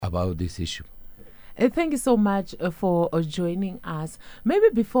about this issue. Thank you so much for joining us. Maybe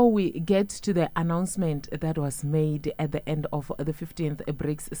before we get to the announcement that was made at the end of the 15th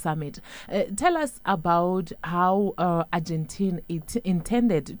BRICS Summit, tell us about how Argentina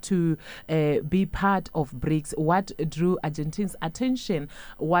intended to be part of BRICS. What drew Argentina's attention?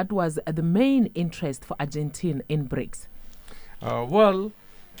 What was the main interest for Argentina in BRICS?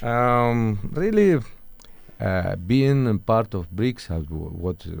 Really, being part of BRICS, as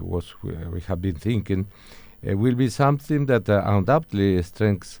we have been thinking, will be something that undoubtedly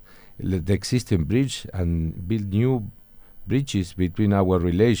strengthens the existing bridge and build new bridges between our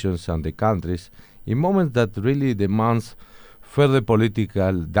relations and the countries in moments that really demands further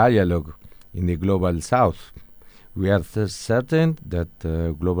political dialogue in the global south. We are certain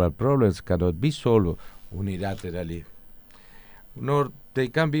that global problems cannot be solved unilaterally, nor they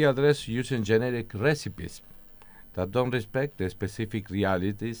can be addressed using generic recipes that don't respect the specific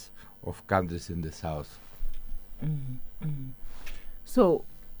realities of countries in the south. So,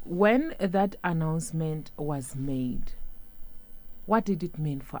 when that announcement was made, what did it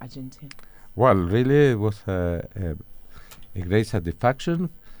mean for Argentina? Well, really, it was a great satisfaction.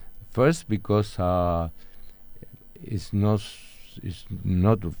 First, because it's not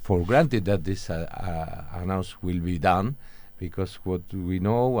for granted that this announcement will be done, because what we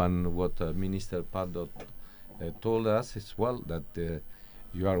know and what Minister Pando told us is, well, that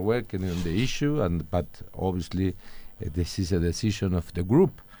you are working on the issue, but obviously this is a decision of the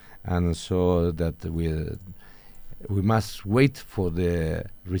group, and so that we must wait for the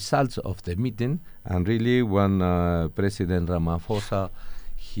results of the meeting. And really, when President Ramaphosa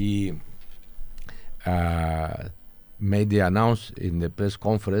he made the announcement in the press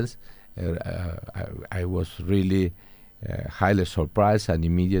conference, I was really highly surprised, and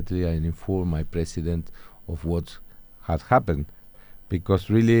immediately I informed my president of what had happened, because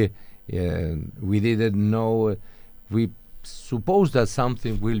really we didn't know. We suppose that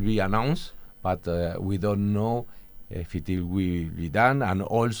something will be announced, but we don't know if it will be done, and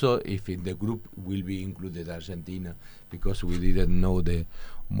also if in the group will be included Argentina, because we didn't know the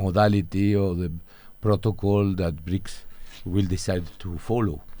modality or the protocol that BRICS will decide to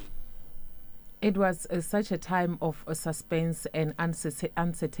follow. It was such a time of suspense and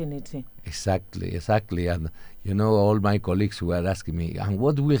uncertainty. Exactly. And, all my colleagues were asking me, and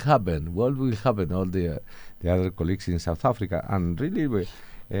what will happen? What will happen? All the other colleagues in South Africa. And really, we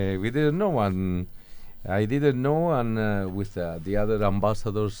didn't know. And I didn't know. And with the other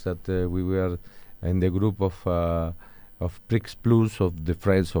ambassadors that we were in the group of BRICS Plus, of the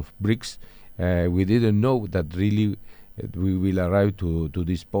Friends of BRICS, we didn't know that really we will arrive to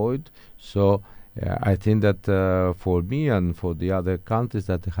this point. So I think that for me and for the other countries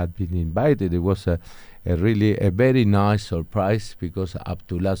that had been invited, it was a really very nice surprise, because up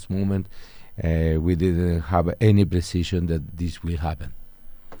to last moment we didn't have any precision that this will happen.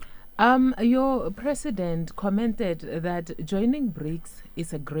 Your president commented that joining BRICS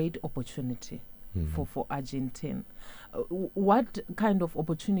is a great opportunity for Argentina. What kind of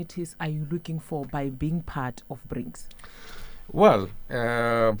opportunities are you looking for by being part of BRICS? Well,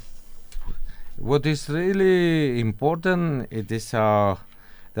 what is really important, it is that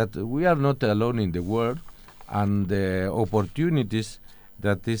we are not alone in the world, and the opportunities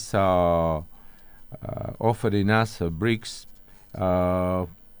that is offering us BRICS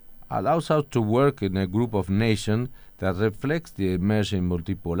allows us to work in a group of nations that reflects the emerging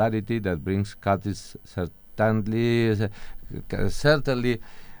multipolarity that brings countries certainly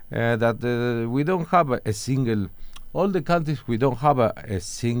that we don't have a single. All the countries, we don't have a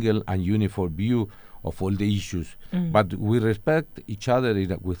single and uniform view of all the issues, but we respect each other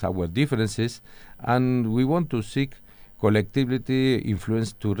with our differences, and we want to seek collectivity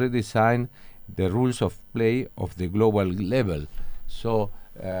influence to redesign the rules of play of the global level. So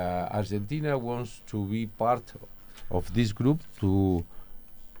Argentina wants to be part of this group to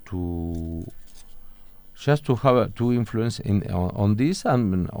just to have to influence on this,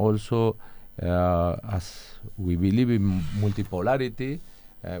 and also as we believe in multipolarity,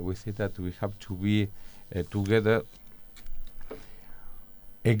 we see that we have to be together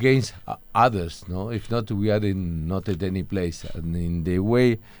against others. No, if not, we are not at any place. And in the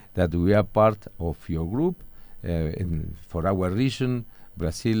way that we are part of your group, for our region,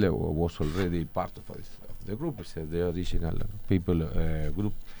 Brazil was already part of the group. It's the original people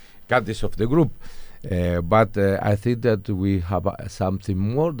group, countries of the group. But I think that we have something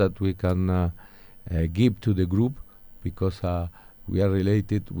more that we can give to the group, because we are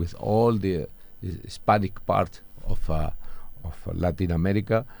related with all the Hispanic part of Latin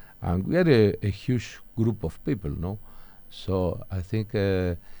America, and we are a huge group of people, no? So I think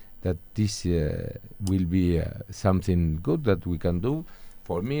that this will be something good that we can do.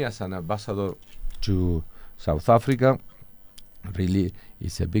 For me, as an ambassador to South Africa, really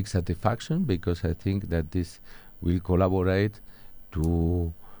it's a big satisfaction, because I think that this will collaborate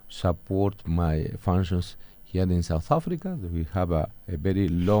to support my functions here in South Africa. We have a very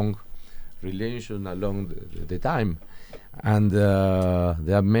long relation along the time, and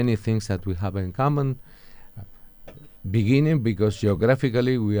there are many things that we have in common. Beginning because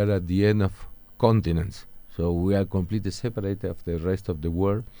geographically we are at the end of continents, so we are completely separated of the rest of the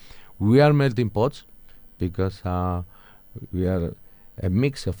world. We are melting pots because we are a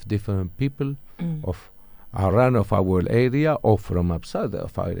mix of different people of around of our area or from outside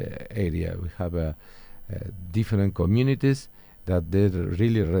of our area. We have different communities that they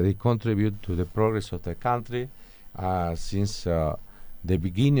really contribute to the progress of the country. Since the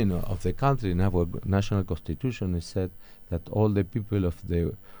beginning of the country, in our national constitution, is said that all the people of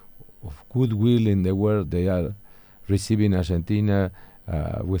goodwill in the world, they are receiving Argentina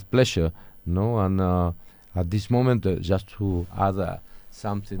with pleasure, no? And at this moment, just to add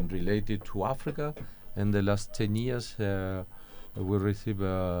something related to Africa, in the last 10 years, we receive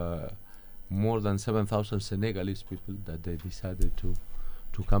more than 7,000 Senegalese people that they decided to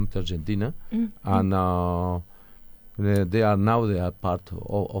come to Argentina, and they are part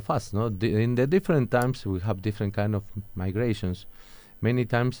of us. No, in the different times we have different kind of migrations. Many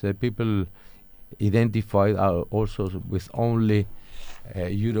times people identified are also with only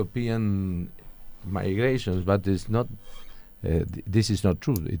European migrations, but it's not. This is not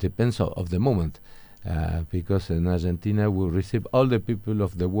true. It depends of the moment, because in Argentina we receive all the people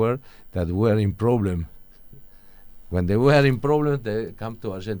of the world that were in problem. When they were in problem, they come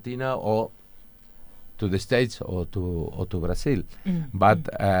to Argentina or to the States or to Brazil. But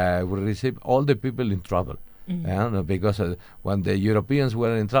we receive all the people in trouble. Because when the Europeans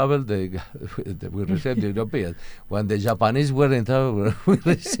were in trouble, we received the Europeans. When the Japanese were in trouble, we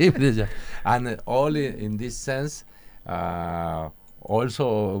received and all in this sense.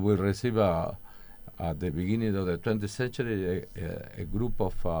 Also, we receive at the beginning of the 20th century a group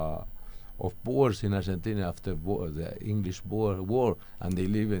of Boers in Argentina after the English Boer War, and they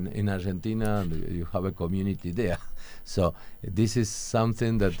live in Argentina, and you have a community there. So this is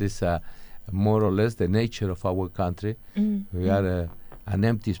something that is more or less the nature of our country. We are an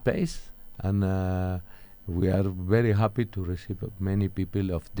empty space, and we are very happy to receive many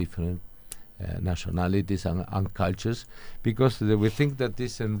people of different nationalities and cultures, because we think that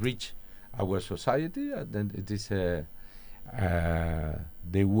this enrich our society, and then it is the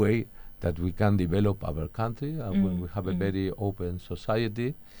way that we can develop our country. When we have a very open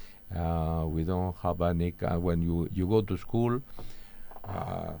society, we don't have any. When you go to school,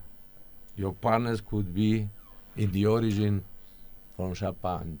 your partners could be in the origin from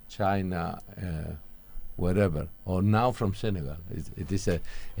Japan, China, wherever, or now from Senegal. It is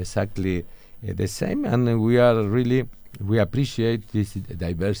exactly the same, and we appreciate this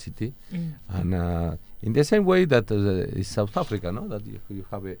diversity, and in the same way that is South Africa, no? That you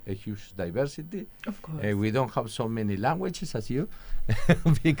have a huge diversity. Of course. We don't have so many languages as you,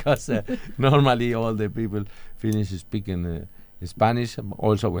 because normally all the people finish speaking Spanish.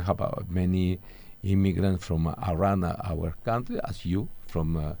 Also, we have many immigrants from around our country, as you,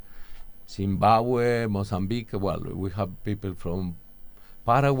 from Zimbabwe, Mozambique. Well, we have people from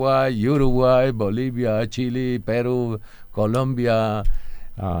Paraguay, Uruguay, Bolivia, Chile, Peru, Colombia.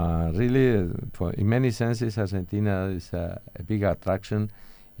 Really, in many senses, Argentina is a big attraction,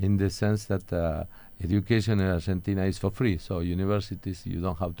 in the sense that education in Argentina is for free. So universities, you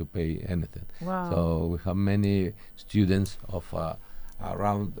don't have to pay anything. Wow. So we have many students of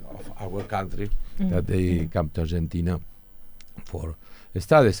around of our country that they come to Argentina for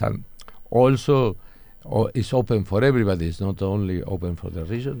studies, and also it's open for everybody. It's not only open for the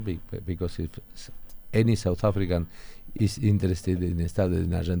region, because if any South African is interested in studying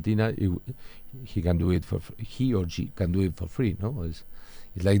in Argentina, he can do it he or she can do it for free. No, it's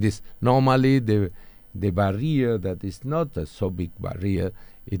like this. Normally, the barrier that is not a so big barrier,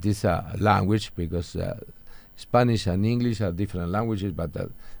 it is a language, because Spanish and English are different languages,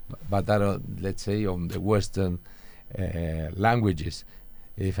 but are, let's say, on the Western languages.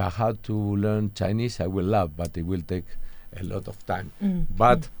 If I had to learn Chinese, I will love, but it will take a lot of time.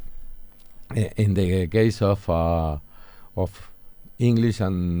 But in the case of English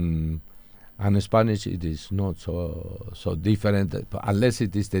and Spanish, it is not so different, unless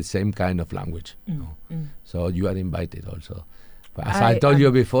it is the same kind of language. So you are invited also. as I told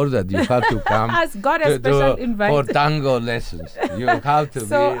you before, that you have to come has got a special invite for tango lessons. You have to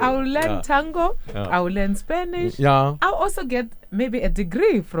so be. I will learn tango. Yeah. I will learn Spanish. Yeah. I'll also get maybe a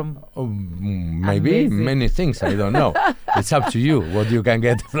degree from. Maybe Amazing. many things. I don't know. It's up to you what you can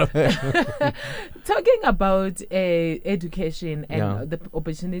get from it. Talking about education and Yeah. the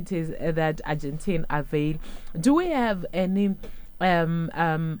opportunities that Argentine avail, do we have any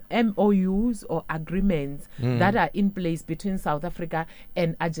MOUs or agreements that are in place between South Africa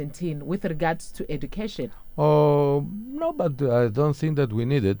and Argentina with regards to education? Oh, no, but I don't think that we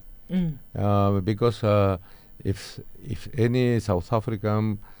need it. Because if any South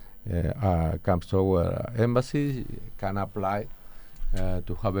African comes to our embassy, can apply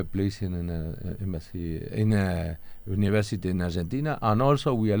to have a place in an embassy, in a university in Argentina, and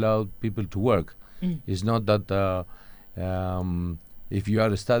also we allow people to work. It's not that if you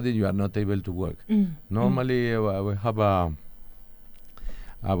are studying, you are not able to work. Normally, we have our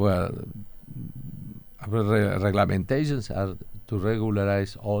regulations are to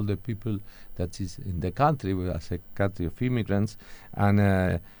regularize all the people that is in the country as a country of immigrants,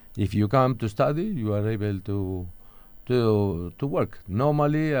 and if you come to study, you are able to work.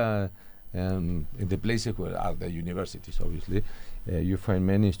 Normally, in the places where are the universities, obviously, you find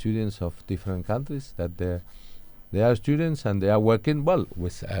many students of different countries that they are students and they are working well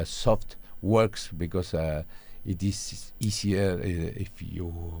with soft works because it is easier if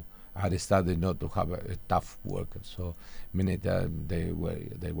you are studying not to have a tough work. So many times they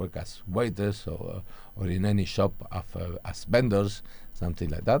work as waiters or in any shop as vendors, something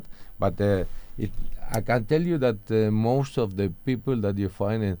like that. But I can tell you that most of the people that you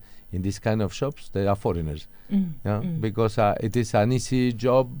find in this kind of shops, they are foreigners. Because it is an easy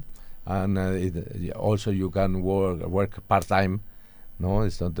job, and also you can work part-time. No,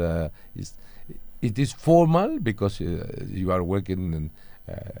 it's not. It is formal because you are working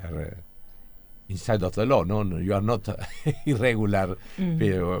inside of the law. No, you are not irregular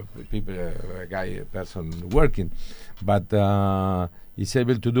person working, but is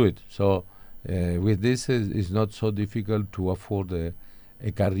able to do it. So with this, it's not so difficult to afford a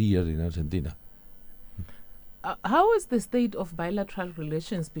career in Argentina. How is the state of bilateral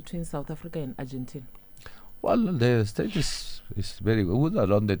relations between South Africa and Argentina? Well, the state is very good.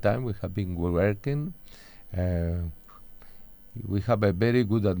 Along the time we have been working. We have a very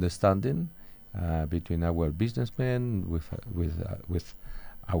good understanding between our businessmen with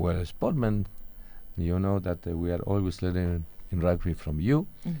our sportsmen. You know that we are always learning in rugby from you,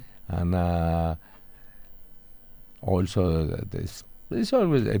 and also there's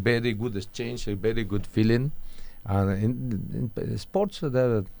always a very good exchange, a very good feeling. And in sports,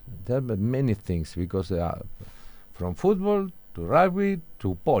 there are many things because from football to rugby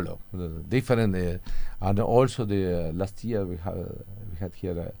to polo, different. And also the last year we had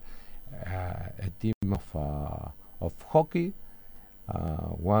here a team of hockey,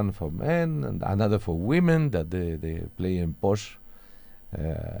 one for men and another for women that they play in Posh,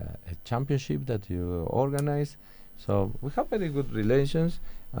 a championship that you organize. So we have very good relations,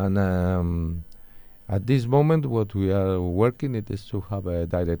 and at this moment what we are working it is to have a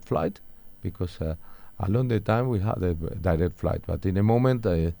direct flight, because along the time we had a direct flight, but in a moment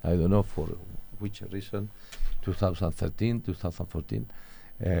I don't know for which reason, 2013, 2014,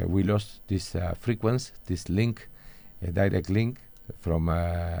 we lost this frequency, this link, a direct link from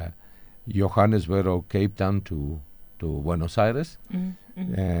Johannesburg or Cape Town to Buenos Aires.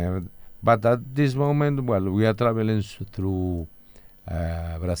 But at this moment, well, we are traveling through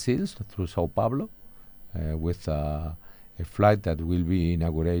Brazil, through Sao Paulo, with a flight that will be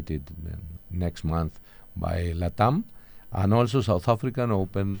inaugurated next month by LATAM, and also South African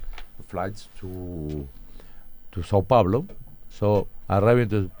open flights to Sao Paulo. So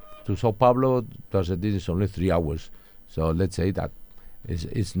arriving to Sao Paulo to Argentina is only 3 hours. So let's say that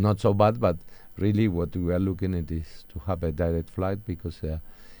it's not so bad, but really what we are looking at is to have a direct flight, because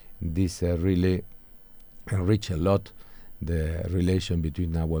this really enrich a lot the relation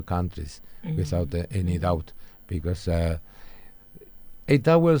between our countries, without any doubt, because 8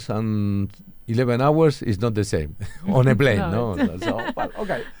 hours and 11 hours is not the same on a plane. No. So, but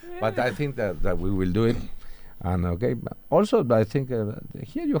okay, but I think that we will do it. And okay, also I think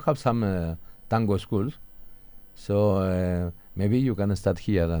here you have some tango schools, so maybe you can start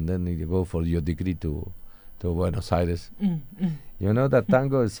here and then you go for your degree to Buenos Aires. You know that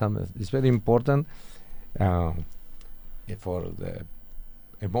tango is very important for the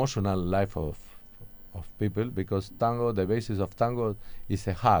emotional life of people, because tango, the basis of tango is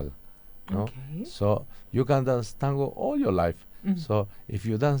a hug. No? Okay. So you can dance tango all your life. So if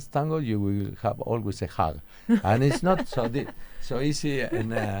you dance tango, you will have always a hug, and it's not so easy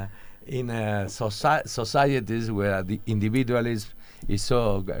in societies where the individualism is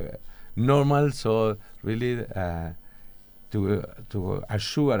so normal. So really, to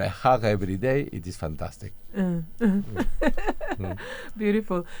assure a hug every day, it is fantastic.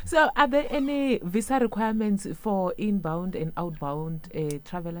 Beautiful. So, are there any visa requirements for inbound and outbound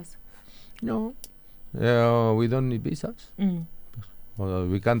travelers? No, we don't need visas.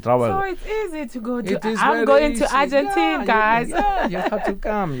 We can travel. So it's easy to go to. I'm going to Argentina, guys. You have to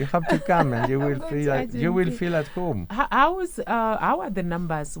come. You have to come, and you will feel at home. How are the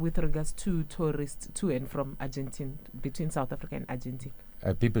numbers with regards to tourists to and from Argentina, between South Africa and Argentina?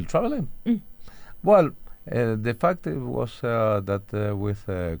 People traveling. Well, the fact was that with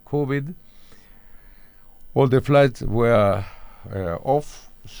COVID, all the flights were off.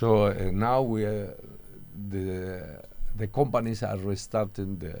 So now the companies are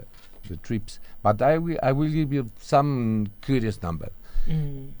restarting the trips. But I will give you some curious number.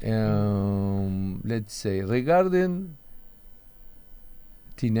 Let's say regarding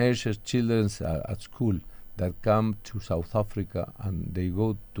teenagers, children at school that come to South Africa and they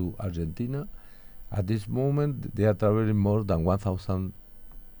go to Argentina, at this moment they are traveling more than 1,000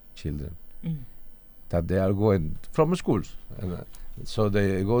 children that they are going from schools. So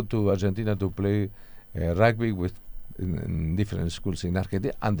they go to Argentina to play rugby with in different schools in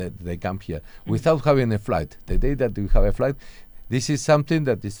Argentina, and they come here without having a flight. The day that we have a flight, this is something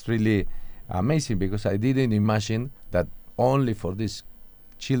that is really amazing, because I didn't imagine that only for these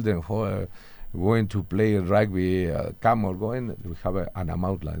children who are going to play rugby, come or going, we have an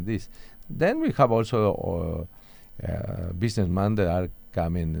amount like this. Then we have also businessmen that are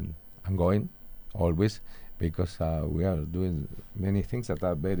coming and going always, because we are doing many things that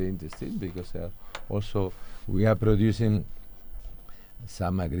are very interesting, because also we are producing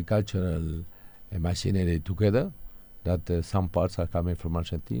some agricultural machinery together, that some parts are coming from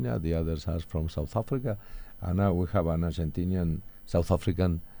Argentina, the others are from South Africa, and now we have an Argentinian South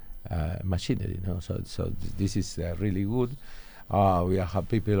African machinery. So this is really good. We have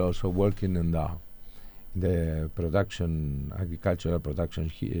people also working in the production, agricultural production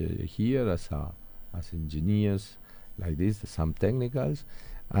here as engineers, like this, some technicals,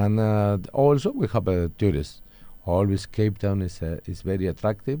 and also we have tourists. Always Cape Town is very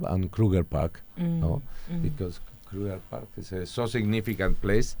attractive, and Kruger Park, because Kruger Park is a so significant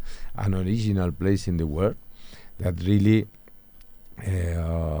place, an original place in the world that really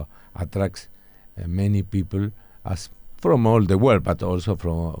attracts many people as from all the world, but also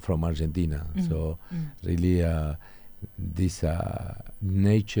from Argentina. So really, this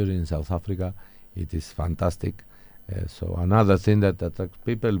nature in South Africa, it is fantastic. So another thing that attracts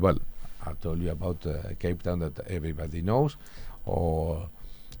people, well, I told you about Cape Town, that everybody knows, or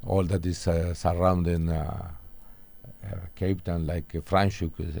all that is surrounding Cape Town, like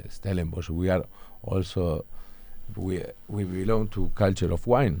Franschhoek, Stellenbosch. We are also, we belong to culture of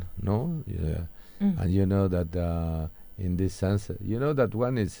wine, no? And you know that in this sense, you know that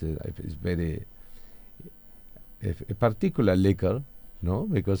one is very a particular liquor, no?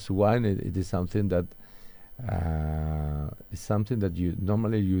 Because wine it is something that you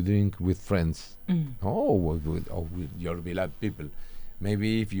normally drink with friends, or with your beloved people.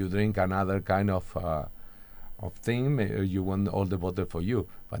 Maybe if you drink another kind of thing, you want all the bottle for you.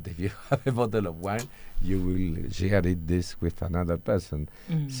 But if you have a bottle of wine, you will share this with another person.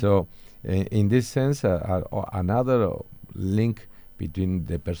 So in this sense, another link between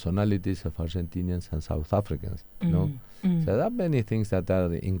the personalities of Argentinians and South Africans. So there are many things that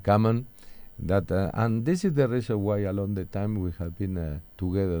are in common. And this is the reason why along the time we have been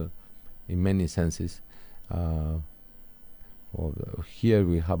together in many senses. Here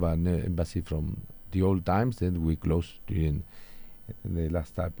we have an embassy from the old times, then we closed during the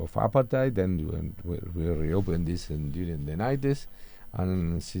last type of apartheid, then we reopened this during the 90s.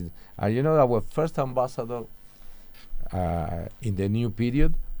 And you know, our first ambassador in the new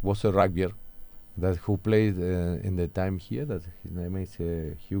period was a rugbyer who played in the time here, that his name is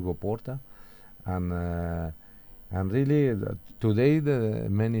Hugo Porta. And really, today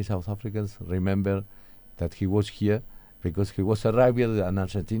many South Africans remember that he was here because he was a rugbyer, an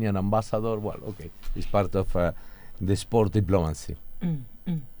Argentinian ambassador. Well, okay, it's part of the sport diplomacy.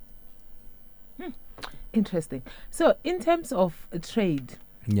 Interesting. So, in terms of trade,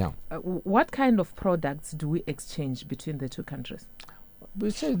 what kind of products do we exchange between the two countries? We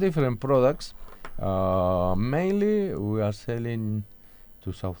sell different products. Mainly, we are selling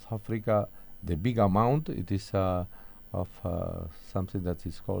to South Africa the big amount. It is of something that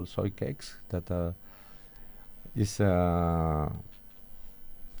is called soy cakes that are is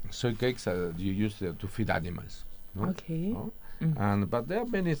soy cakes you use to feed animals. No? Okay. No? But there are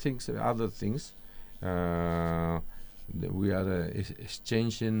many things, other things. We are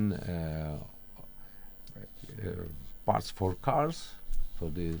exchanging parts for cars for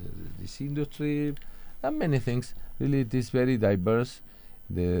this industry, and many things. Really, it is very diverse,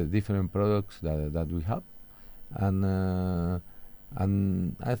 the different products that we have, and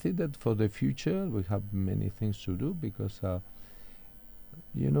I think that for the future we have many things to do, because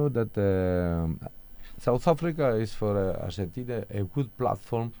you know that South Africa is for Argentina a good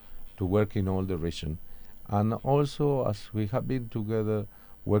platform to work in all the region, and also as we have been together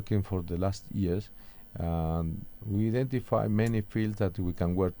working for the last years, we identify many fields that we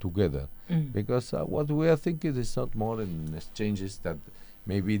can work together, because what we are thinking is not more in exchanges that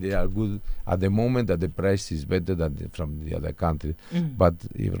maybe they are good at the moment, that the price is better than from the other country, but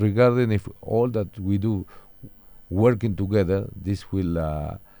regarding if all that we do working together, this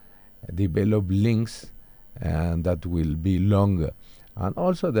will develop links, and that will be longer. And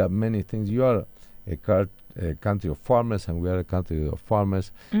also there are many things. You are a country of farmers, and we are a country of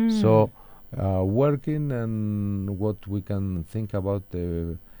farmers, so working and what we can think about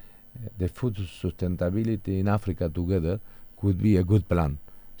the food sustainability in Africa together could be a good plan.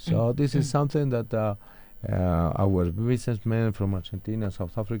 So this is something that our businessmen from Argentina,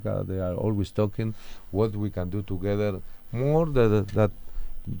 South Africa, they are always talking what we can do together. More that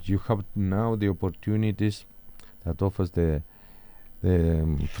you have now the opportunities that offers the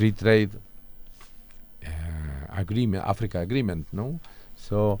free trade agreement, Africa agreement, no?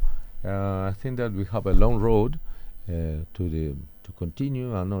 So I think that we have a long road to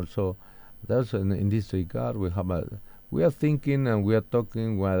continue, and also that's in this regard we are thinking and we are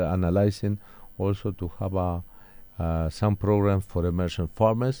talking, we are analyzing also to have some programs for emerging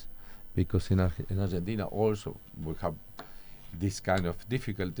farmers, because in Argentina also we have this kind of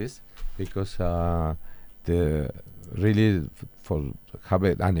difficulties, because for have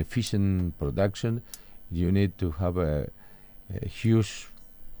an efficient production, you need to have a huge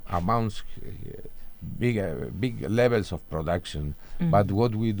amounts, big levels of production. But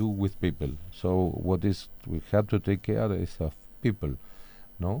what we do with people, so we have to take care is of people,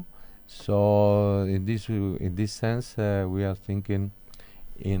 no? So in this sense, we are thinking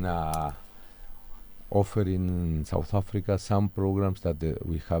in offering South Africa some programs that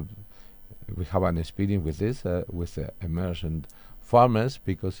we have an experience with this with emergent farmers,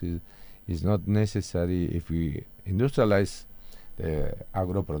 because it's not necessary if we industrialize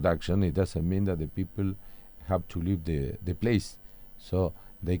agro production. It doesn't mean that the people have to leave the place, so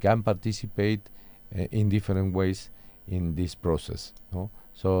they can participate in different ways in this process, no?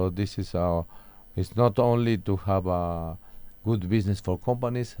 So this is it's not only to have a good business for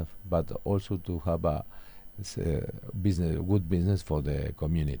companies, but also to have a good business for the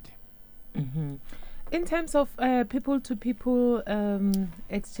community. In terms of people-to-people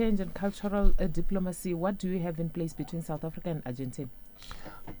exchange and cultural diplomacy, what do you have in place between South Africa and Argentina?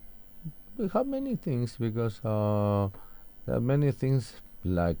 We have many things, because there are many things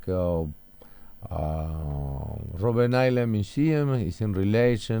like Robben Island Museum is in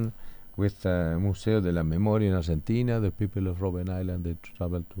relation with Museo de la Memoria in Argentina. The people of Robben Island, they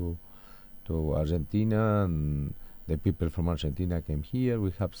travel to Argentina, and the people from Argentina came here.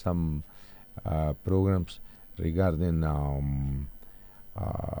 We have some programs regarding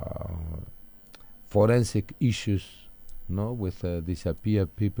forensic issues, no, with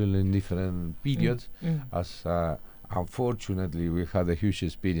disappeared people in different periods. As unfortunately we had a huge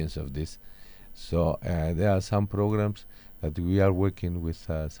experience of this. So there are some programs that we are working with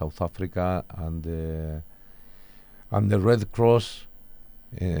South Africa and the Red Cross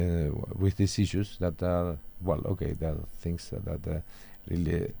with these issues that are there are things that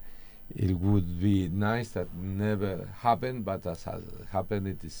really it would be nice that never happen, but as has happened,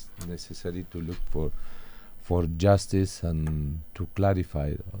 it is necessary to look for justice and to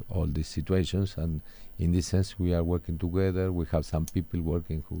clarify all these situations. And in this sense, we are working together. We have some people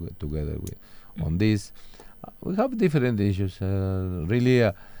working together on this. We have different issues. Really,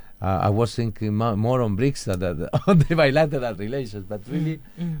 I was thinking more on BRICS than on the bilateral relations, but really,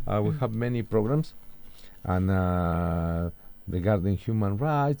 we have many programs, and regarding human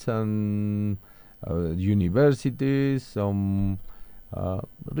rights and universities.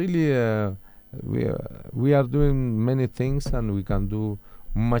 Really, we are doing many things, and we can do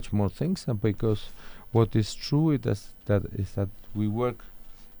much more things. And because what is true is that we work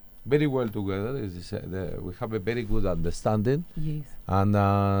very well together. We have a very good understanding. Yes. And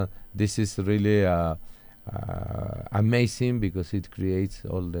this is really amazing, because it creates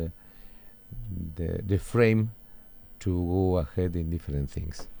all the frame to go ahead in different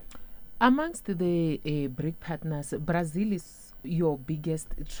things. Amongst the BRIC partners, Brazil is your biggest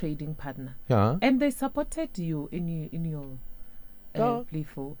trading partner. Yeah. And they supported you in your plea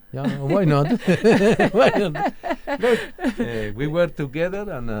for. Yeah, why not? Why not? Look, we were together,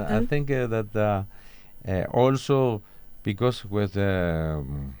 and I think that also because with the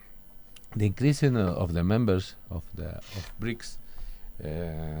increasing of the members of BRICS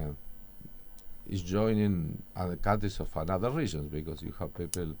is joining other countries of another regions, because you have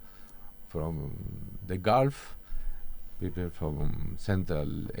people from the Gulf, people from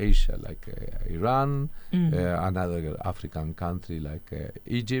Central Asia like Iran, another African country like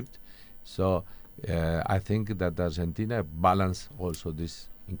Egypt. So I think that Argentina balance also this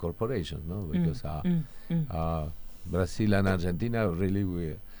incorporation, no? Because Brazil and Argentina really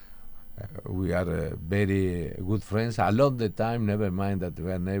we are very good friends along the time. Never mind that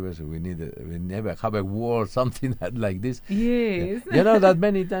we are neighbors. We never have a war, something like this. Yes. You know that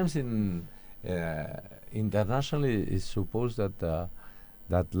many times in internationally it's supposed that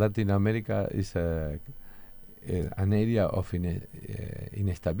that Latin America is an area of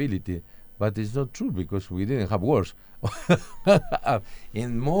instability, but it's not true, because we didn't have wars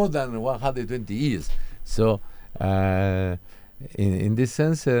in more than 120 years. So in this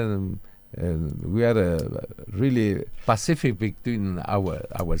sense, we are really pacific between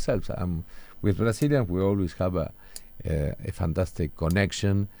ourselves. With Brazilians, we always have a fantastic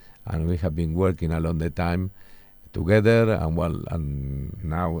connection, and we have been working along the time together. And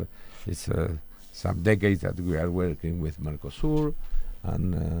now it's some decades that we are working with Mercosur,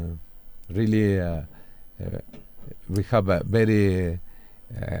 and really we have a very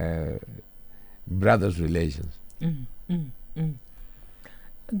brothers relations.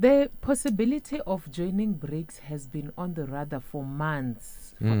 The possibility of joining BRICS has been on the radar for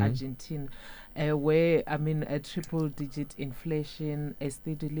months for Argentina, where, a triple-digit inflation, a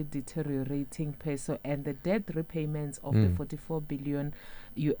steadily deteriorating peso, and the debt repayments of the $44 billion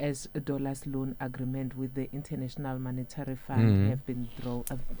US dollars loan agreement with the International Monetary Fund have been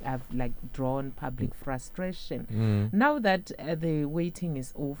drawn public frustration. Now that the waiting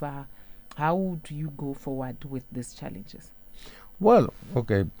is over, how do you go forward with these challenges? Well,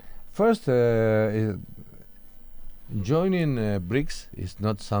 okay. First, joining BRICS is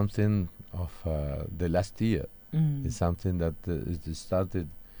not something of the last year. It's something that started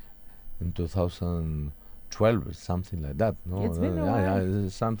in 2012, or something like that. No, It's been a while.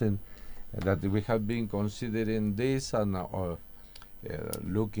 it's something that we have been considering this, and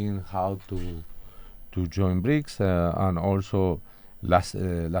looking how to join BRICS, and also last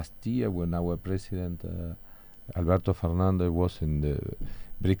year when our president Alberto Fernandez was in the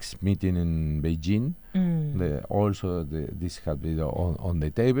BRICS meeting in Beijing. This had been on the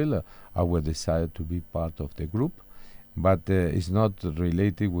table. I will decide to be part of the group, but it's not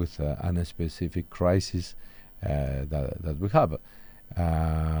related with any specific crisis that we have.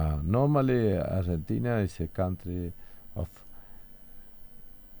 Normally, Argentina is a country of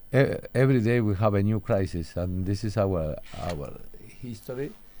every day we have a new crisis, and this is our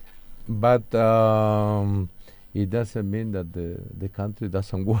history. But it doesn't mean that the country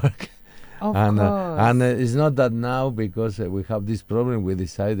doesn't work. Of course. And it's not that now, because we have this problem, we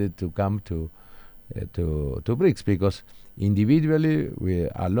decided to come to BRICS, because individually,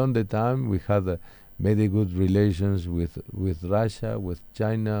 along the time, we had very good relations with Russia, with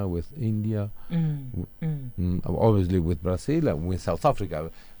China, with India, obviously with Brazil, and with South Africa.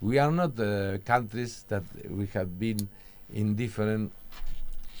 We are not countries that we have been in different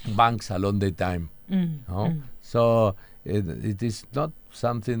banks along the time. So it is not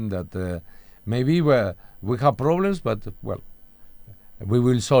something that maybe we have problems, but we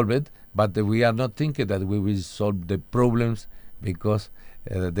will solve it. But we are not thinking that we will solve the problems because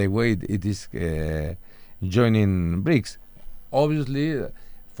the way it is joining BRICS. Obviously,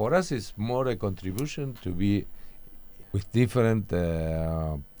 for us, it's more a contribution to be with different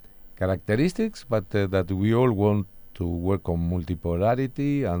characteristics, but that we all want to work on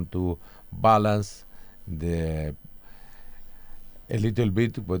multipolarity and to balance a little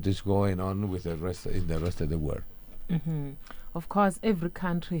bit what is going on with the rest of the world. Of course, every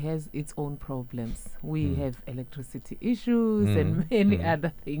country has its own problems. We have electricity issues and many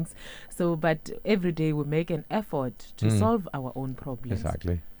other things. So, but every day we make an effort to solve our own problems.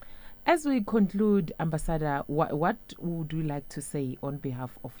 Exactly. As we conclude, Ambassador, what would you like to say on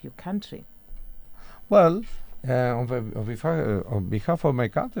behalf of your country? Well, on behalf of my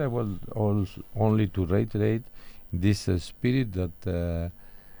country, I would only to reiterate this spirit that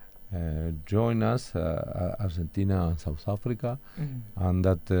join us, Argentina and South Africa, and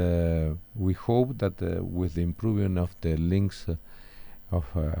that we hope that with the improvement of the links of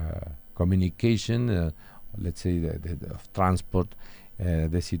communication, let's say of transport,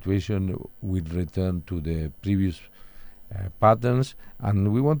 the situation will return to the previous patterns,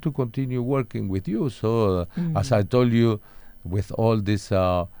 and we want to continue working with you. So, as I told you, with all these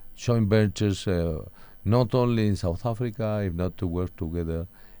joint ventures, not only in South Africa, if not to work together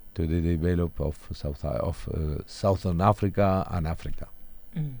to the develop of Southern Africa and Africa.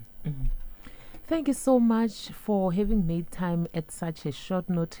 Thank you so much for having made time at such a short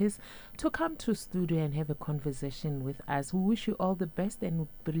notice to come to studio and have a conversation with us. We wish you all the best, and we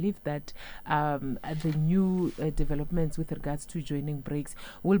believe that the new developments with regards to joining BRICS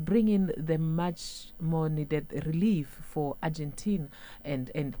will bring in the much more needed relief for Argentina,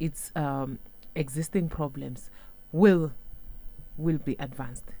 and its existing problems will be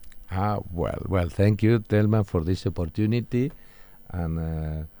advanced. Well, thank you, Thelma, for this opportunity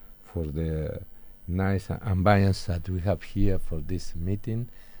and for the nice ambience that we have here for this meeting,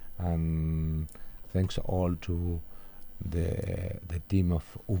 and thanks all to the team of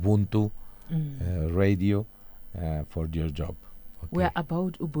Ubuntu Radio for your job. Okay. We're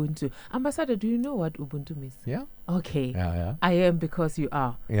about Ubuntu. Ambassador, do you know what Ubuntu means? Yeah. Okay. Yeah. I am because you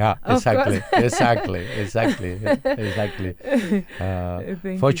are. Yeah, exactly.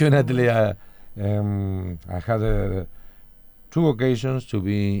 Fortunately, so I had 2 occasions to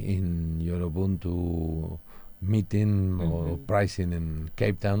be in your Ubuntu meeting or pricing in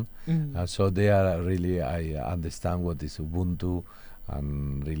Cape Town. So they are really, I understand what is Ubuntu,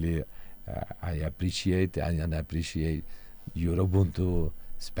 and really I appreciate your Ubuntu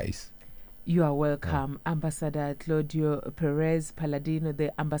space. You are welcome, Ambassador Claudio Perez Paladino,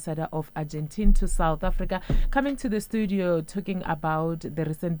 the ambassador of Argentina to South Africa, coming to the studio talking about the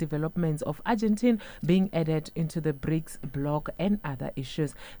recent developments of Argentina being added into the BRICS bloc and other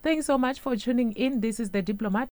issues. Thanks so much for tuning in. This is The Diplomat.